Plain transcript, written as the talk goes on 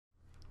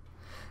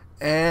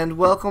And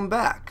welcome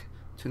back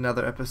to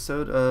another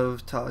episode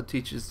of Todd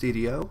Teaches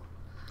DDO.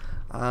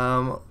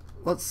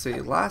 Let's see,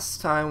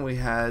 last time we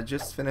had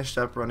just finished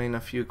up running a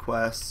few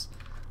quests,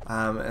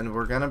 and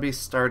we're going to be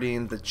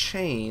starting the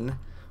chain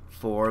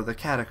for the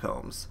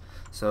Catacombs.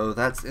 So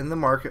that's in the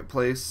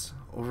marketplace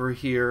over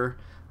here.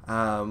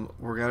 We're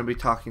going to be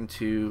talking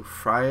to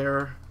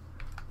Friar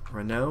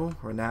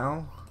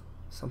Renaud,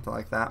 something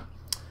like that.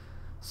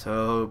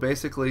 So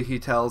basically he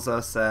tells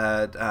us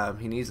that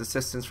he needs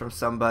assistance from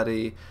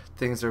somebody,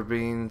 things are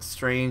being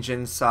strange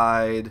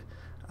inside,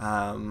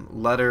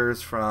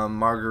 letters from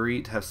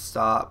Marguerite have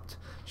stopped,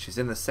 she's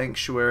in the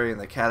sanctuary in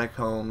the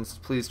catacombs,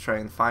 please try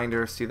and find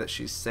her, see that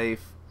she's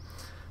safe.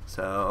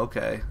 So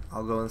okay,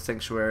 I'll go in the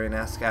sanctuary and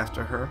ask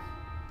after her.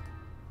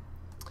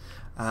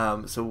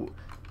 So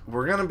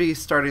we're going to be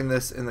starting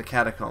this in the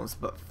catacombs,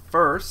 but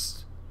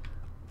first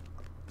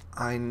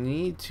I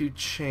need to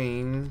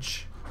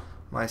change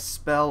my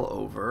spell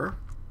over.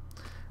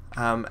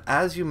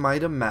 As you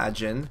might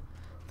imagine,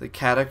 the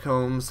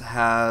Catacombs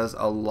has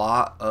a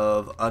lot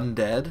of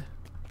undead.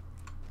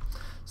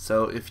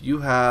 So if you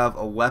have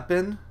a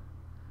weapon,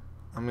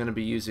 I'm going to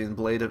be using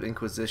Blade of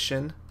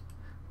Inquisition,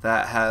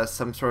 that has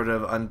some sort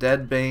of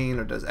undead bane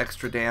or does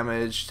extra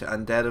damage to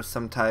undead of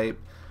some type,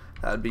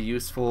 that would be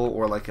useful,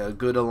 or like a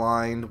good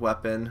aligned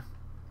weapon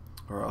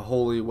or a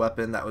holy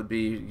weapon, that would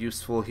be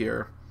useful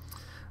here.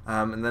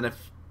 And then of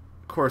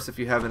course if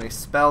you have any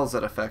spells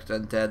that affect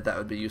undead, that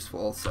would be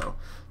useful also.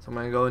 So I'm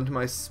going to go into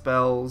my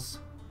spells,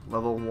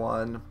 level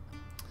 1,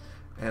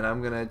 and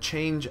I'm going to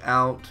change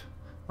out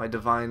my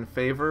Divine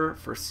Favor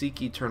for Seek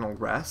Eternal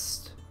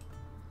Rest.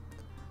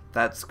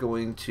 That's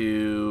going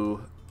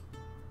to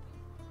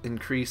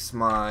increase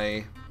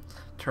my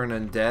Turn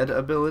Undead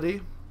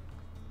ability.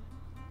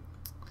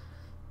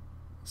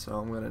 So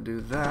I'm going to do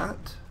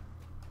that.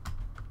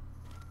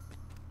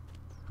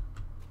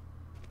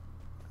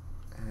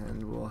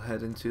 And we'll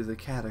head into the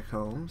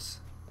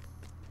Catacombs.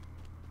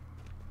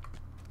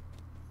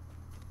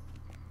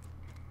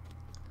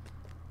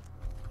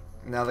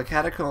 Now the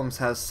Catacombs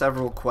has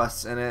several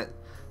quests in it.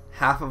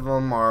 Half of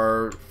them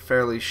are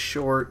fairly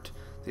short,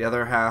 the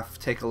other half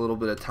take a little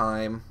bit of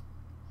time.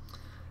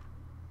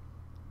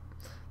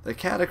 The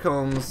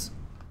Catacombs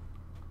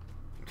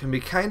can be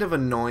kind of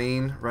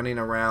annoying running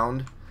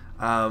around.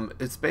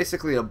 It's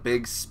basically a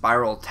big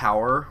spiral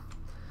tower.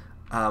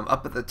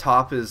 Up at the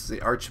top is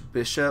the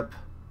Archbishop.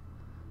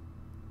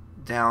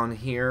 Down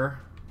here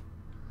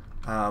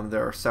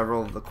there are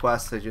several of the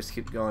quests, they just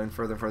keep going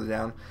further and further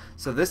down.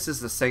 So this is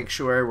the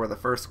sanctuary where the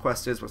first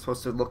quest is. We're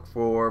supposed to look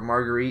for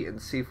Marguerite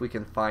and see if we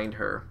can find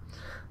her.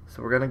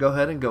 So we're going to go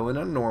ahead and go in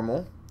on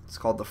normal. It's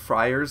called the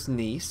Friar's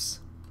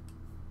Niece.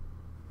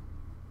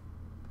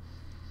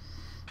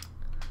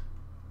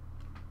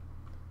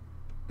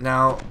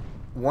 Now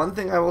one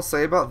thing I will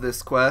say about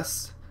this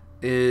quest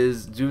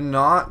is do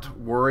not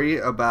worry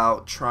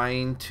about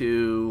trying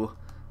to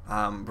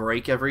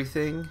break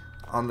everything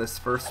on this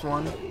first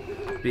one,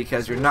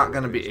 because you're not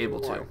going to be able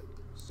to.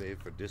 Save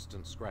for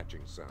distant scratching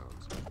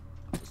sounds.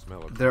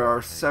 There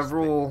are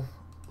several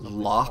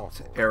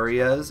locked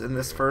areas in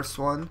this first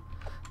one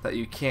that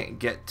you can't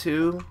get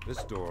to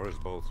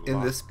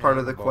in this part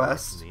of the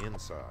quest,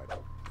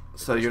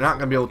 so you're not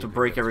going to be able to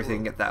break everything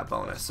and get that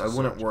bonus, so I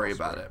wouldn't worry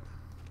about it.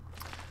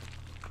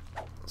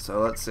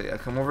 So let's see, I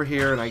come over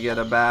here and I get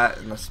a bat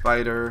and a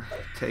spider,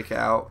 take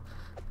out.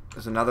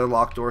 There's another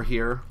locked door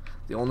here.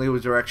 The only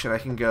direction I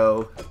can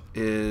go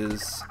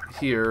is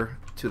here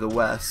to the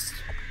west.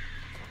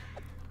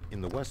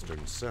 In the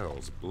western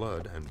cells,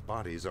 blood and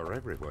bodies are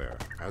everywhere,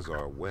 as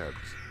are webs.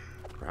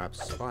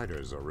 Perhaps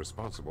spiders are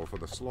responsible for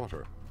the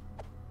slaughter.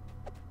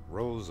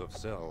 Rows of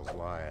cells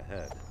lie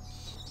ahead.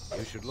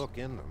 You should look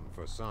in them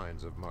for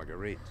signs of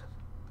Marguerite.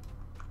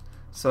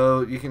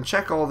 So you can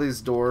check all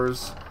these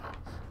doors.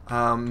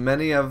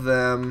 Many of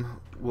them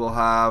will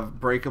have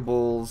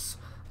breakables.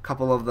 A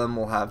couple of them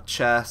will have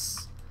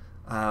chests.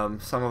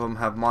 Some of them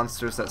have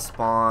monsters that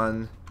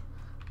spawn.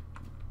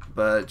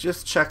 But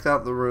just check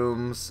out the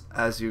rooms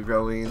as you're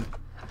going.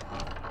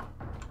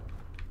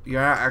 You're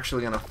not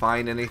actually going to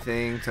find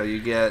anything till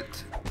you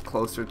get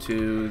closer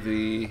to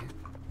the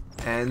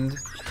end.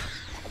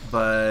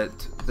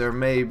 But there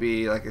may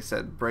be, like I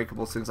said,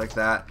 breakables, things like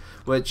that.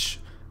 Which,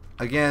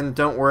 again,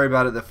 don't worry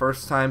about it the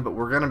first time, but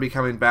we're going to be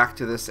coming back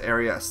to this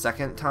area a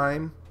second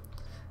time.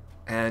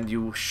 And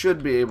you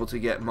should be able to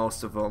get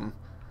most of them.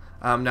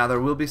 Now there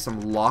will be some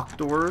locked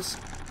doors.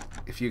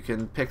 If you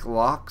can pick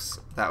locks,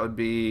 that would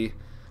be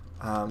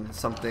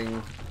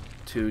something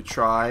to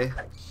try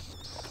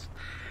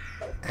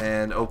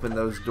and open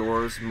those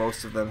doors.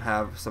 Most of them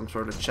have some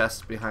sort of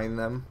chest behind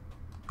them.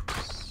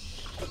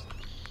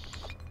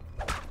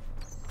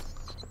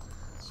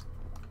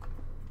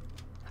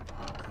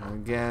 And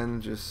again,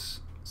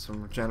 just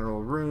some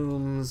general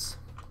rooms.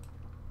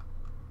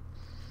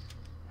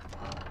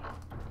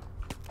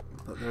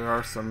 But there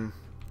are some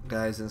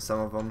guys in some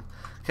of them.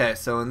 Okay,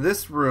 so in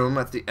this room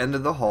at the end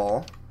of the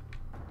hall,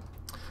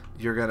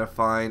 you're going to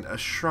find a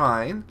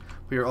shrine,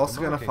 But you're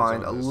also going to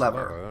find a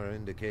lever.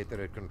 Indicate that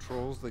it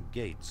controls the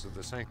gates of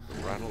the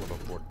sanctum. Rattle of a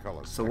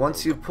portcullis. So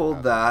once you've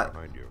pulled that,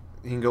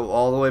 you can go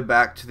all the way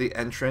back to the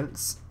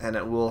entrance, and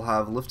it will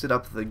have lifted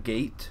up the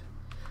gate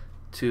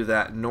to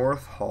that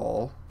north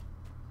hall,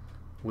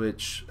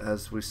 which,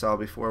 as we saw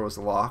before, was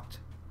locked.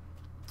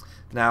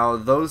 Now,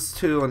 those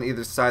two on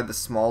either side, the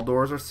small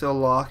doors are still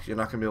locked. You're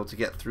not going to be able to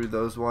get through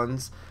those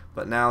ones.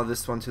 But now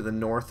this one to the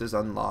north is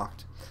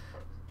unlocked.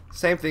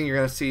 Same thing, you're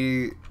going to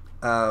see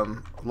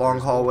long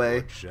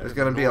hallway. There's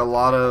going to be a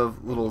lot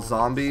of little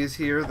zombies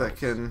here that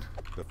can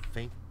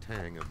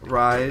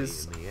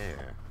rise.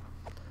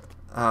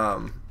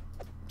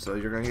 So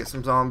you're going to get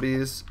some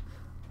zombies.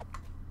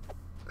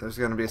 There's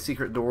going to be a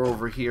secret door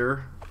over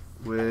here,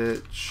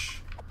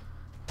 which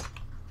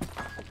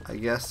I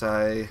guess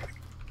I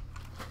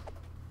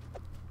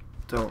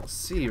don't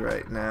see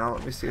right now.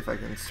 Let me see if I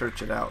can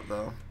search it out,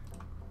 though.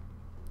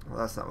 Well,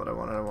 that's not what I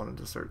wanted. I wanted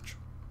to search.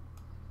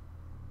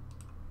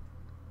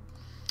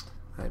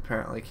 I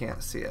apparently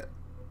can't see it.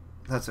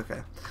 That's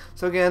okay.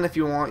 So again, if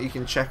you want, you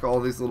can check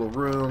all these little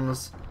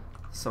rooms.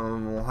 Some of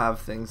them will have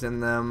things in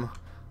them.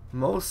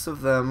 Most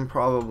of them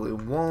probably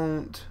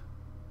won't.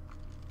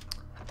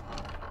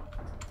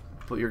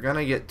 But you're going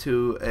to get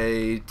to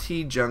a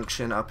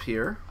T-junction up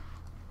here.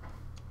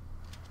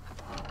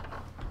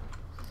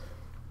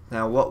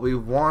 Now what we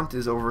want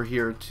is over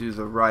here to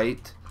the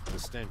right.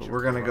 But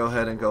we're going to go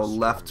ahead and go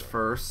left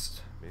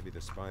first. Maybe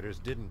the spiders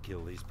didn't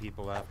kill these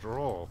people after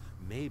all.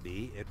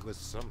 Maybe it was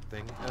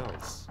something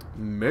else.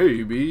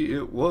 Maybe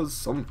it was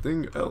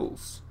something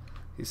else.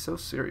 He's so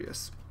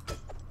serious.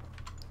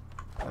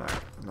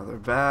 Alright, another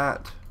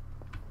bat.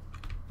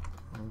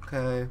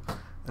 Okay.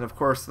 And of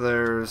course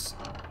there's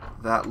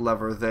that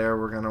lever there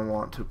we're going to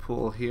want to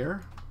pull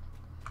here.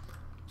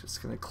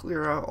 Just going to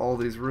clear out all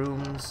these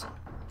rooms.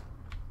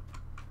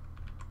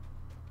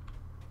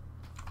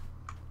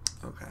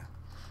 Okay.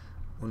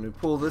 When we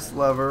pull this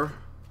lever,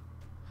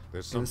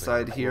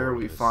 inside here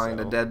we find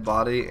a dead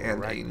body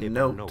and a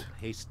note.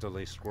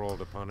 Hastily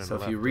scrawled upon So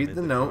if you read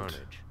the note,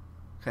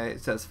 okay,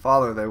 it says,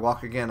 "Father, they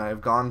walk again. I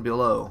have gone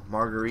below.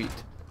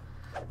 Marguerite."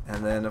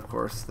 And then, of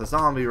course, the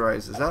zombie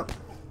rises up.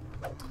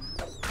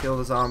 Kill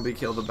the zombie,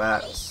 kill the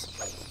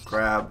bats,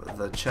 grab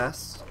the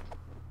chest.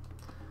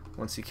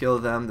 Once you kill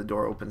them, the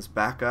door opens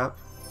back up.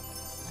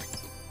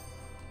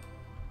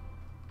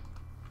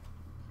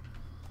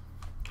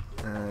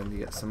 And you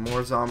get some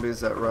more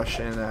zombies that rush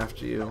in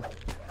after you.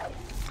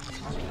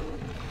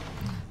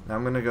 Now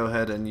I'm going to go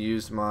ahead and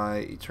use my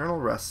Eternal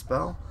Rest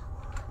spell.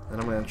 Then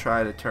I'm going to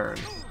try to turn.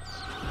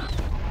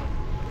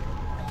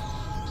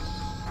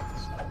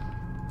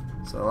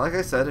 So like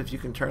I said, if you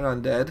can turn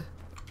undead,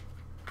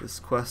 this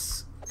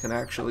quest can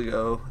actually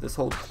go, this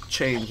whole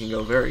chain can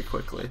go very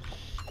quickly.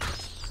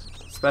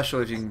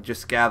 Especially if you can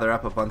just gather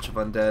up a bunch of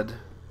undead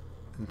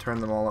and turn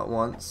them all at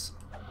once.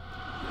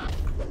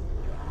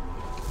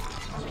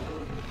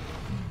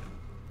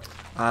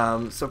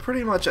 So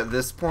pretty much at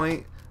this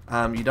point,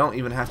 you don't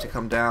even have to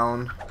come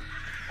down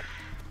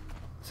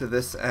to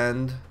this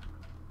end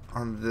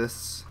on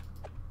this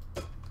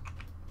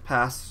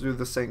pass through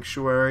the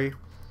sanctuary.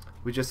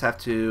 We just have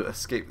to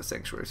escape the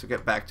sanctuary, so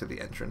get back to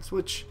the entrance,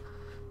 which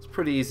is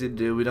pretty easy to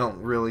do. We don't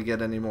really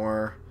get any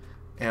more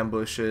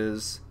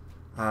ambushes.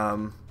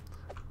 The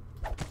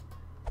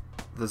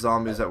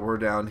zombies that were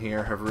down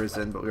here have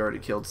risen, but we already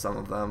killed some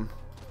of them.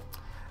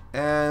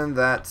 And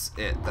that's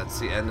it. That's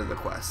the end of the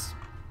quest.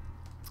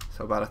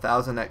 So about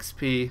 1,000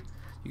 XP.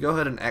 You go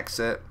ahead and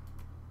exit.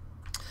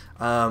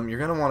 You're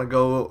going to want to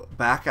go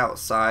back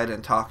outside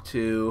and talk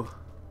to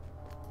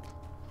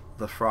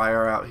the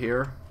friar out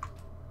here.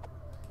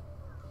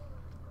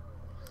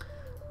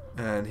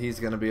 And he's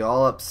going to be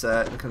all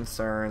upset and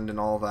concerned and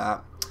all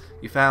that.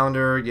 You found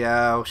her,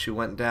 yeah, she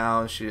went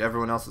down,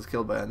 everyone else was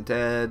killed by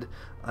undead.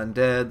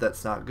 Undead,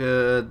 that's not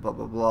good, blah,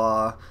 blah,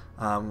 blah.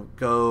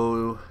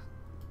 Go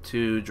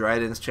to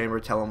Dryden's chamber,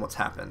 tell him what's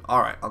happened.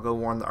 Alright, I'll go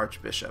warn the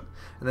Archbishop.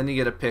 And then you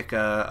get to pick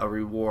a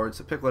reward,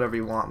 so pick whatever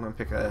you want. I'm going to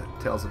pick a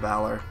Tales of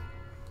Valor.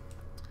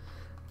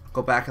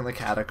 Go back in the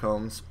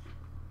Catacombs.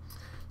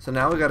 So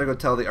now we got to go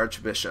tell the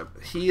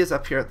Archbishop. He is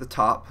up here at the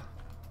top.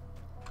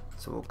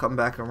 So we'll come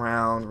back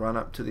around, run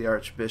up to the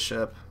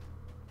Archbishop.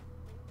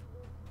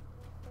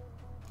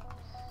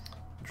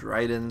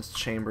 Dryden's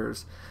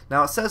chambers.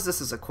 Now it says this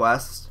is a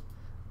quest.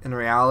 In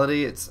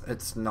reality,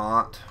 it's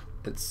not.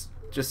 It's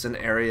just an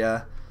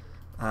area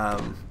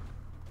to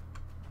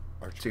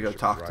go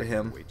talk to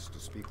him.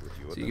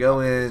 So you go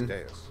in,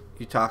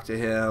 you talk to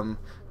him.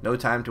 No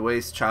time to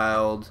waste,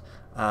 child.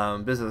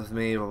 Visit with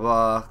me. Blah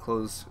blah.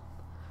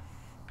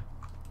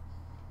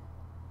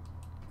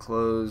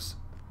 Close.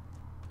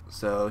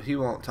 So he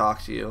won't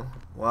talk to you.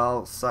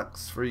 Well,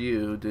 sucks for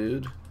you,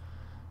 dude.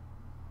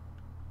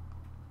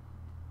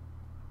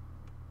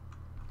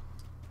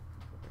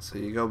 So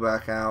you go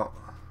back out.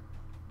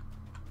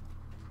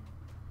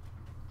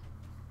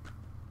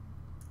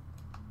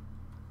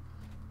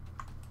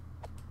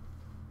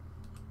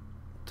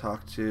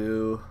 Talk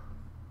to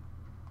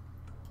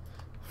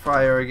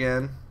Friar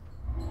again.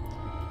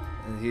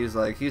 And he's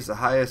like, he's the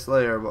highest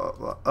layer. Blah,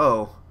 blah.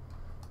 Oh,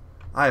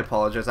 I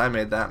apologize. I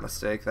made that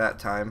mistake that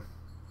time.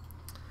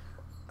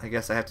 I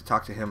guess I have to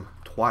talk to him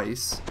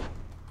twice.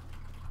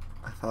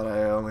 I thought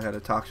I only had to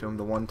talk to him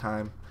the one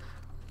time.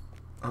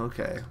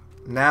 Okay.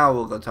 Now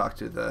we'll go talk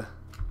to the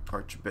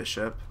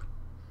Archbishop.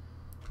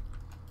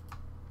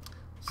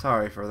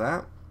 Sorry for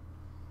that.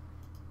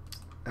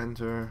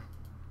 Enter.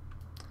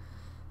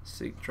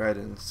 Seek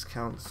Dryden's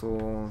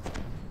counsel.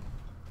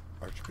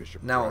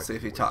 Archbishop Now we'll Dryden see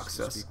if he wishes talks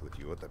to to us. speak with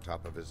you at the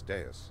top of his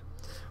dais.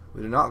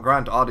 We do not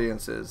grant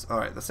audiences.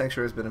 Alright, the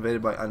sanctuary has been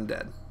invaded by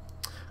undead.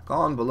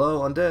 Gone below,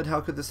 undead, how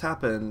could this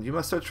happen? You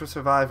must search for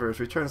survivors.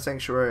 Return to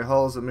sanctuary,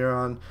 halls of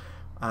Miron,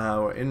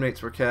 where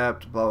inmates were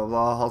kept, blah blah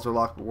blah. Halls are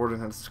locked, but warden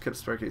has kept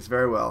staircase.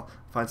 Very well.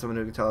 Find someone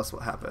who can tell us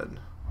what happened.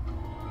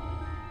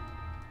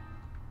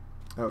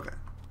 Okay.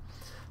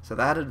 So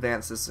that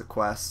advances the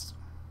quest.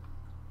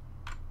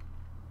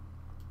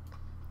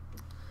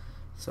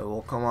 So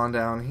we'll come on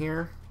down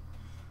here.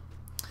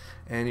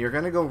 And you're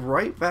going to go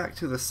right back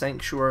to the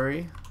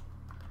sanctuary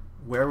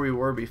where we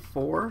were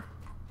before.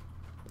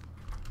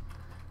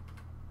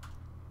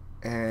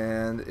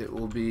 And it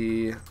will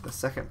be the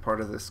second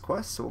part of this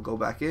quest. So we'll go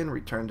back in,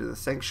 return to the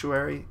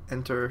sanctuary,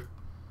 enter.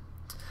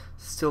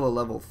 Still a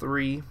level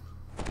 3.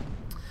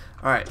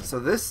 Alright, so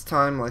this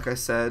time, like I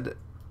said,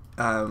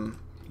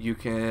 you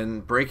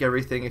can break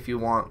everything if you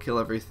want, kill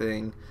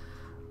everything.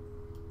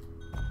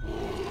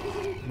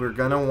 We're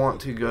going to want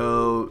to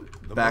go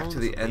back to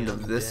the end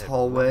of this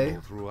hallway.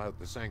 Throughout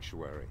the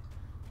sanctuary.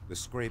 The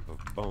scrape of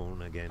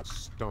bone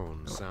against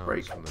stone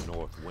sounds from the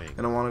north wing.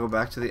 Gonna want to go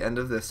back to the end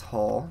of this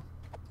hall.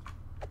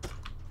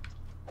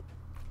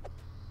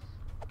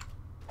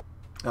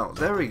 Oh,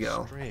 there we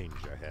go. Strange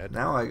ahead.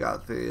 Now I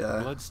got the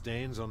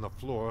bloodstains on the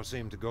floor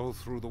seem to go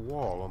through the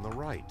wall on the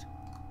right.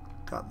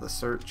 Got the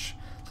search.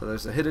 So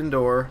there's a hidden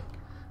door.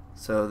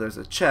 So there's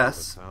a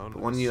chest, but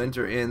when you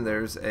enter in,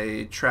 there's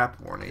a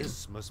trap warning.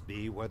 This must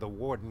be where the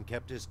warden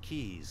kept his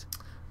keys.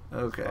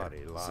 Okay,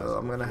 so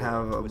I'm gonna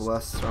have a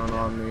bless thrown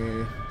on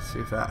me. See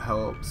if that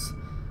helps.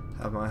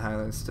 Have my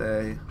Highland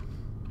stay.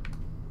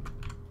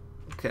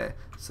 Okay,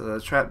 so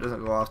the trap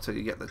doesn't go off till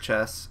you get the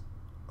chest.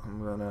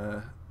 I'm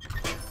gonna.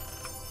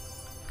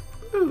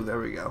 Ooh, there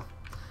we go.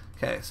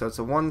 Okay, so it's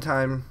a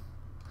one-time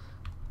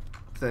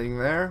thing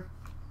there.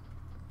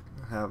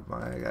 Have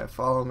my guy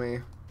follow me.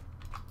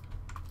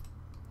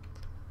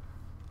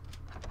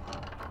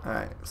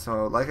 Alright,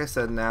 so like I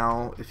said,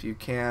 now, if you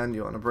can,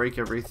 you want to break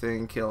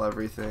everything, kill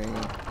everything.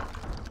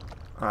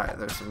 Alright,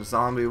 there's some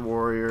zombie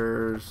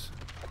warriors.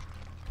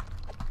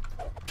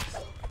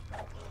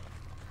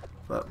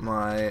 But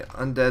my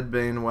Undead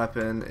Bane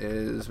weapon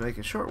is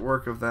making short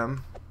work of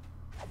them.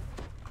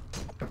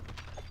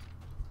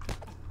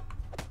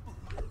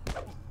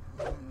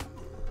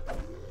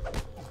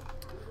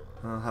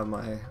 I'll have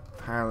my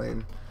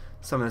hireling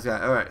summon this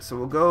guy. Alright, so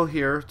we'll go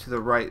here to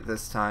the right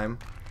this time.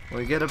 When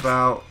we get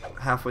about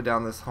halfway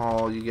down this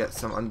hall, you get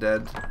some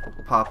undead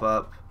pop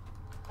up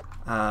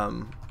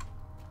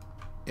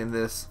in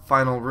this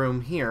final room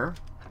here.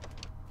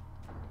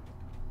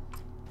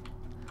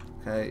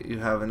 Okay, you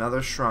have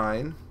another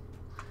shrine.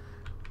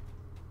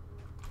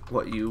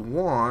 What you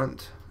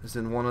want is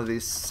in one of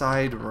these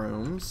side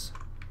rooms.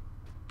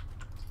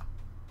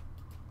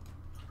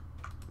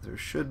 There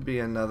should be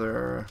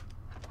another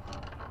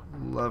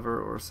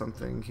lever or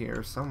something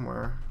here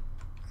somewhere,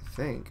 I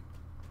think.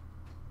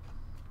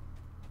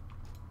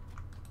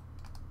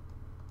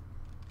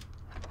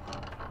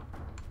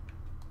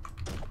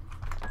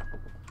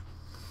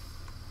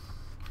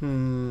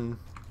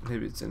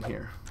 Maybe it's in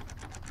here.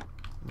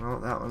 No,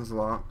 that one's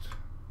locked.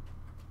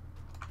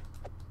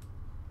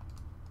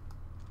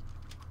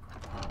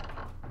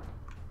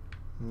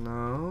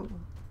 No.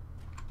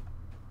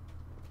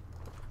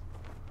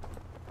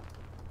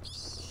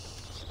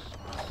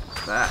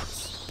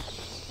 That's.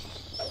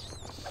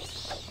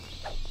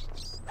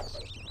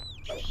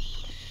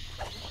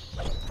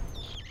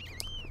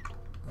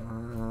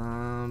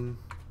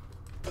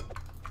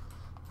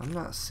 I'm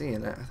not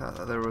seeing it. I thought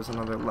that there was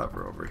another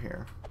lever over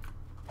here.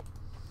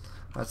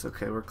 That's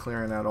okay, we're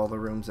clearing out all the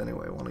rooms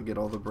anyway. Want to get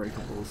all the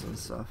breakables and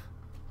stuff.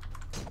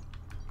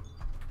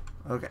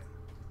 Okay.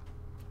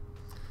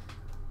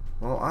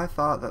 Well, I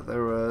thought that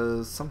there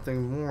was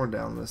something more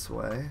down this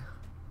way.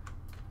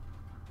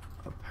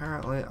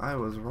 Apparently, I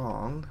was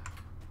wrong.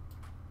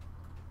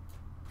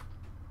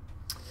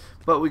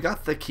 But we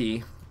got the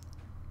key,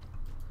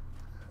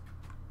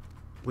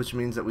 which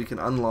means that we can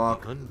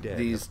unlock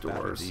these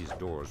doors. These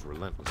doors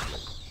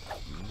relentlessly.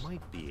 You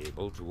might be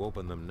able to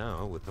open them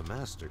now with the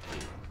master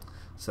key.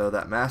 So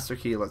that master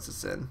key lets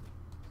us in.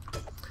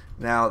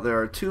 Now there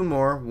are two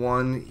more,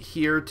 one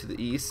here to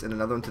the east and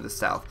another one to the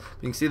south.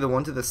 You can see the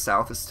one to the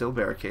south is still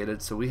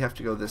barricaded, so we have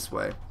to go this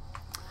way.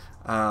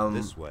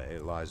 This way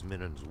lies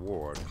Minon's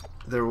ward.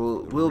 There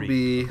will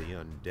be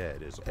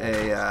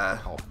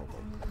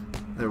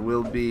there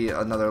will be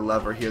another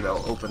lever here that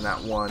will open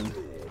that one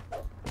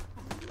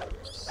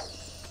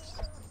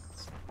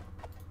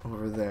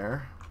over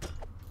there.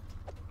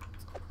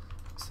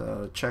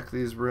 So check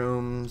these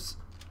rooms.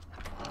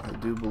 I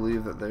do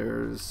believe that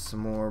there's some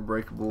more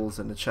breakables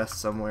in the chest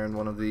somewhere in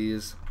one of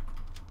these.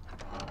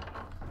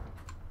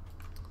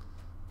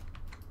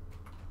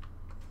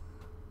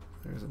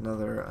 There's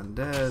another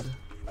undead.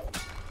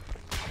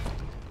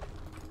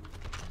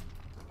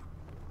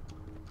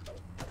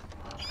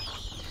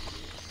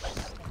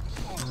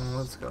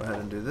 Let's go ahead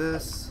and do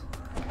this.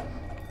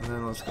 And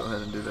then let's go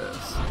ahead and do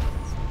this.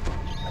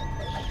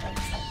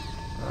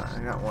 Alright,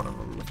 I got one of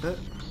them with it.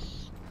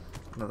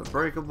 Another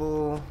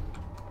breakable.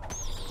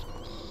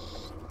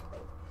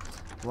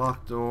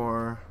 Locked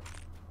door.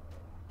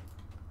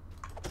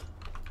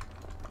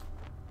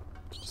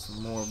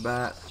 Some more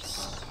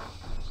bats.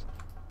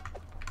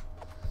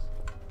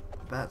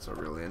 Bats are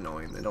really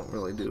annoying. They don't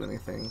really do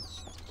anything.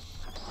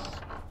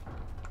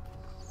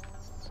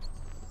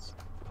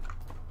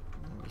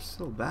 There's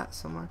still bats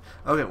somewhere.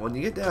 Okay, when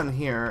you get down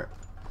here,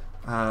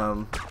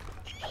 a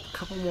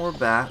couple more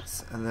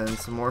bats, and then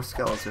some more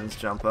skeletons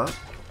jump up.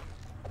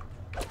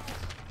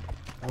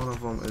 One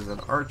of them is an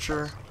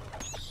archer.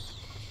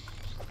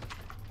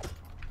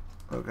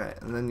 Okay,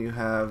 and then you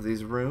have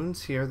these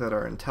runes here that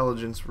are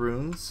intelligence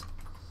runes.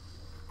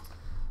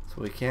 So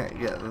we can't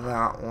get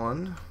that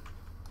one,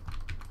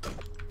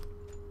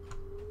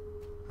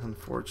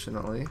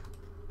 unfortunately.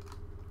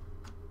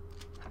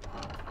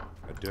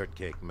 A dirt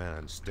cake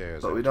man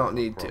stares. But we don't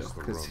need to,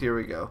 because here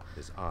we go.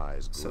 His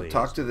eyes so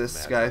talk to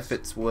this guy,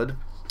 Fitzwood.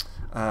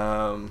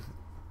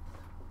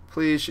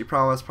 Please, she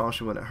promised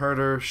she wouldn't hurt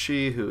her.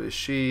 She, who is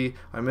she?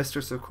 My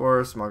mistress, of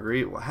course.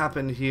 Marguerite, what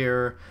happened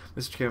here?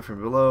 Mr. came from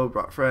below,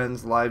 brought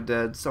friends, live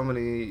dead. So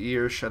many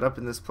years shut up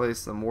in this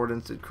place. The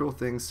wardens did cruel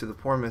things to the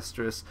poor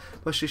mistress,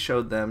 but she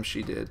showed them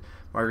she did.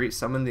 Marguerite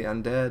summoned the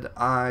undead.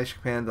 She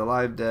commanded the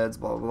live deads,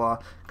 blah, blah, blah.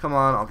 Come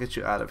on, I'll get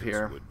you out of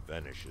here. Fitzwood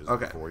vanishes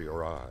okay. before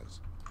your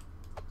eyes.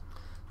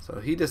 So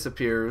he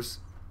disappears,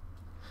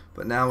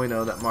 but now we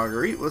know that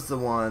Marguerite was the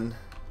one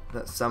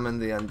that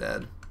summoned the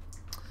undead.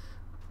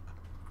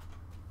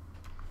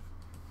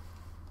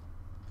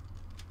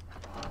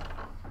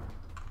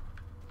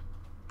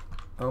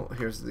 Oh,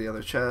 here's the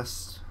other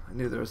chest. I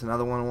knew there was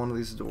another one on one of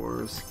these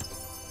doors.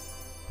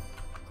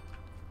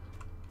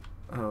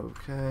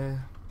 Okay.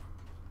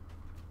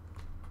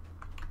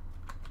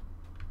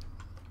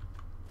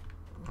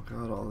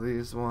 Got all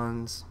these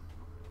ones.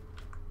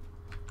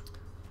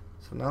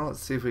 So now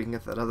let's see if we can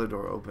get that other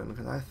door open,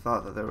 because I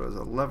thought that there was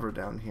a lever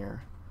down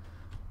here.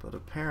 But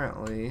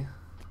apparently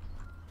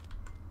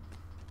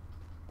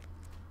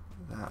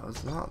that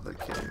was not the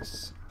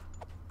case.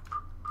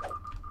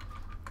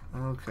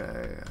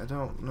 Okay, I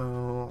don't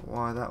know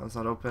why that one's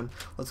not open.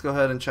 Let's go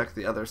ahead and check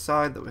the other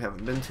side that we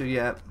haven't been to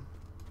yet.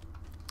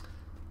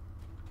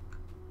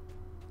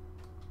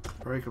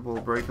 Breakable,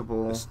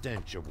 breakable. The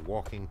stench of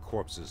walking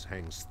corpses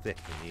hangs thick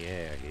in the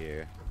air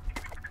here.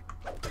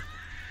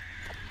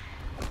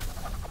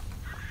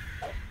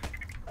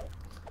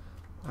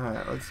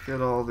 Alright, let's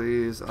get all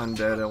these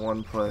undead in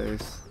one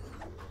place.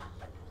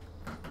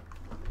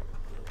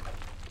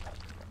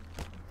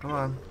 Come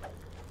on.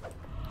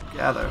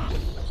 Gather.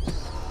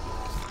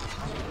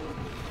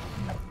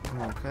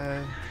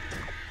 Okay.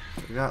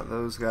 We got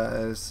those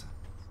guys.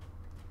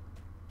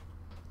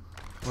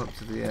 Come up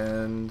to the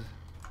end.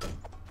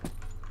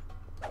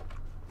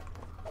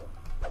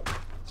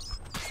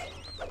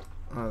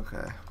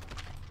 Okay.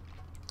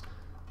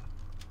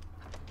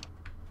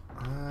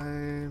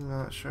 I'm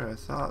not sure. I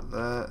thought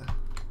that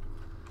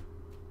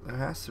there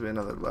has to be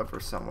another lever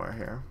somewhere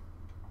here,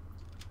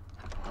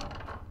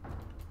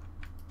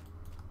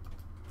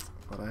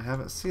 but I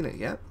haven't seen it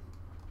yet.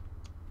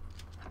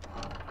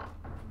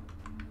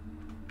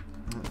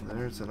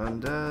 There's an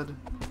undead.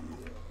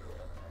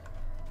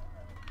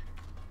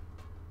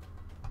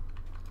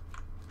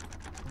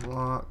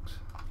 Locked.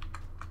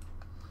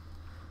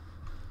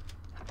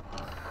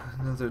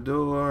 Another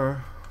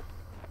door.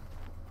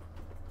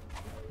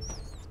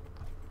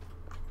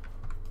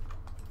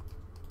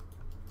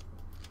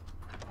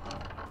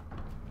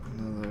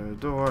 Another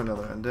door,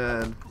 another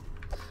undead.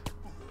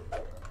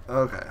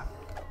 Okay.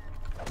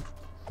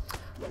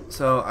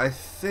 So I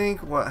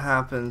think what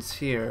happens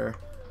here,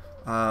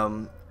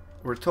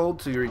 we're told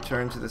to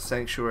return to the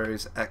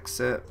sanctuary's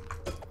exit.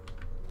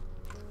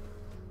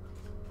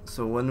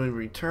 So when we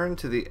return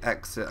to the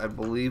exit, I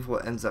believe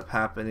what ends up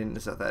happening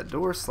is that that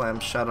door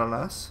slams shut on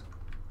us.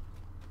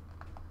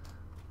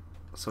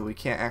 So we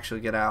can't actually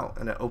get out,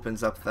 and it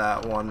opens up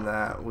that one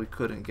that we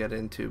couldn't get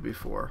into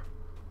before.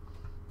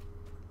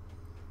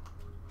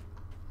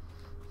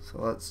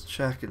 So let's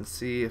check and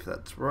see if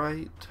that's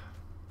right.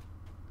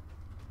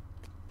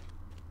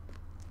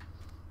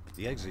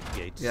 The exit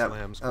gate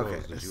slams closed okay,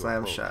 it as you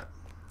slams approach. shut.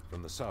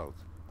 From the south,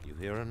 you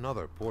hear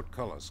another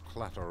portcullis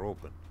clatter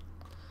open.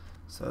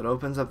 So it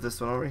opens up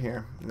this one over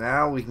here.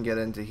 Now we can get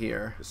into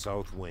here. The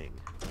south wing.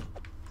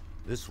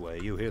 This way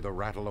you hear the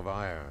rattle of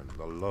iron,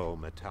 the low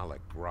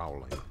metallic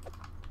growling.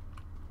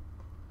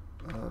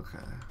 Okay.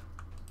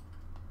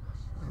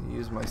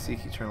 Use my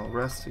Seek Eternal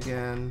Rest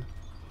again.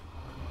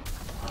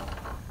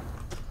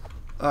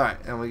 Alright,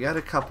 and we got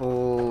a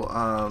couple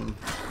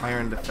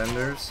iron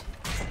defenders.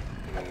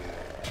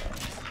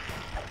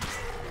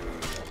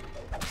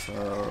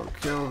 So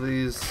kill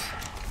these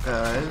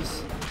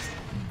guys.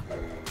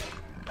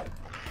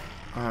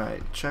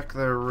 Alright, check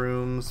their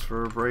rooms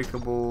for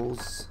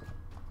breakables.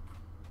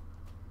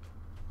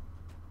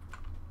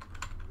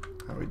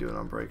 How are we doing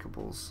on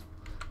breakables?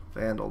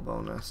 Vandal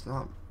bonus,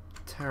 not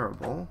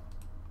terrible.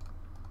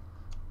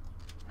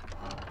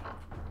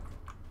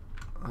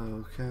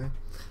 Okay,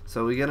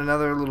 so we get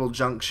another little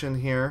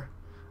junction here.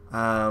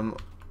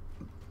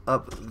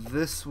 Up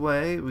this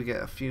way, we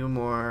get a few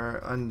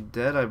more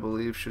undead, I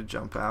believe, should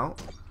jump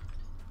out.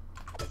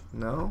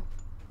 No?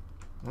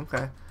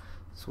 Okay.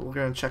 So we're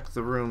going to check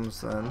the rooms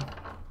then.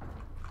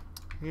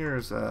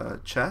 Here's a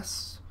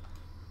chest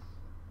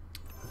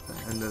at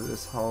the end of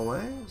this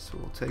hallway, so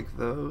we'll take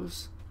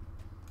those.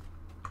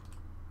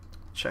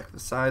 Check the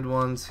side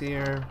ones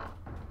here.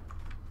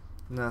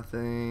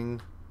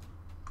 Nothing.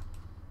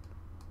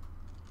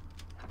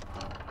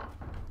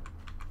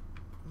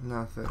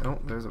 Nothing. Oh,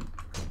 there's a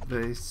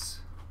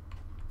base.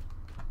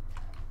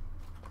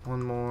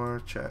 One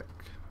more. Check.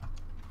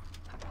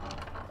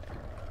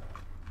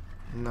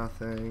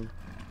 Nothing.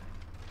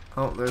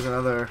 Oh, there's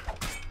another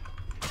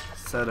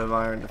set of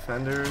iron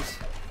defenders.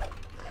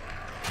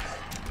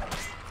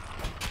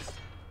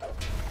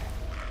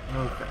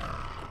 Okay.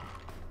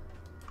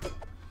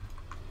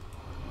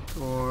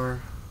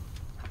 Door.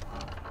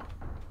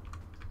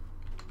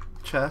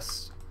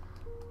 Chest.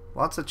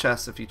 Lots of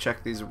chests if you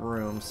check these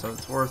rooms, so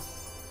it's worth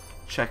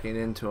checking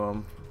into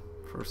them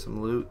for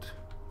some loot.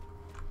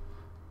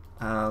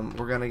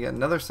 We're gonna get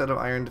another set of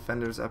iron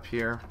defenders up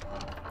here.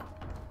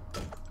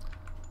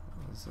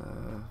 There's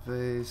a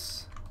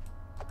vase,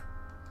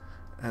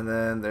 and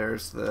then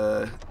there's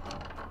the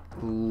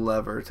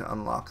lever to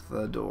unlock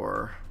the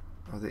door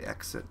or the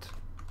exit.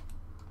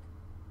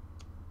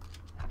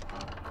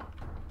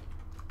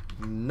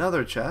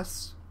 Another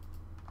chest.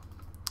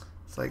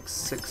 It's like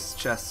 6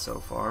 chests so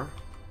far.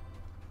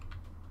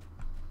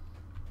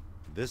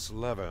 This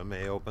lever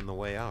may open the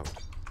way out.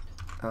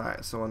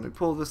 Alright, so when we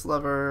pull this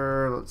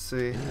lever, let's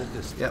see. In the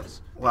distance, Yep,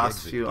 the last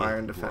exit few gate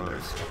iron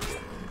defenders. grinds.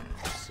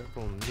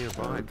 Several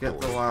nearby get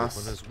the doors last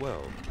open as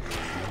well.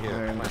 You hear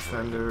iron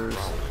clattering and defenders.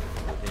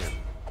 growling within.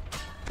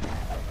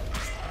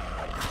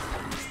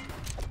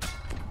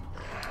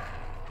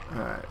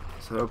 Alright,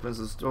 so it opens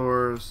those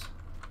doors.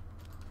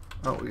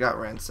 Oh, we got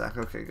ransack.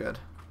 Okay, good.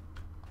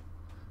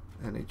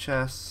 Any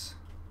chests?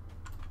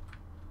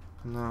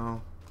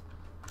 No.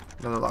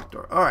 Another locked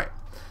door. Alright,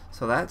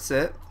 so that's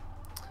it.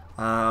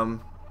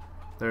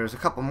 There's a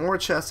couple more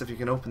chests if you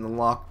can open the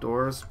locked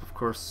doors. Of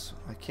course,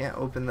 I can't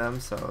open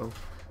them, so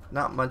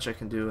not much I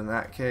can do in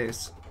that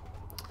case.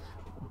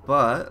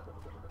 But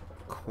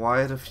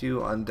quite a few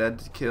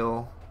undead to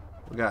kill.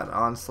 We got an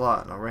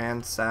onslaught and a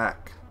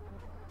ransack.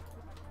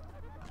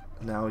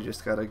 Now we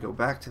just gotta go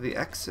back to the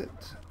exit,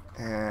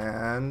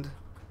 and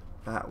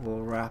that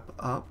will wrap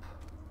up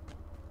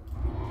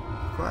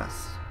the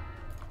quest.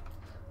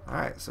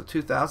 Alright, so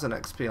 2000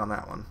 XP on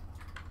that one.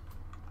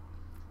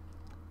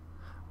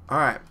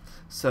 Alright,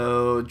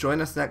 so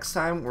join us next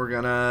time. We're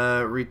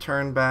gonna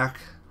return back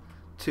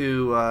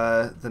to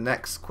the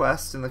next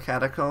quest in the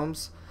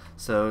Catacombs.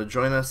 So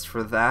join us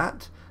for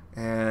that.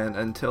 And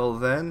until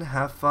then,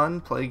 have fun,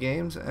 play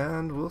games,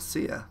 and we'll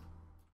see ya.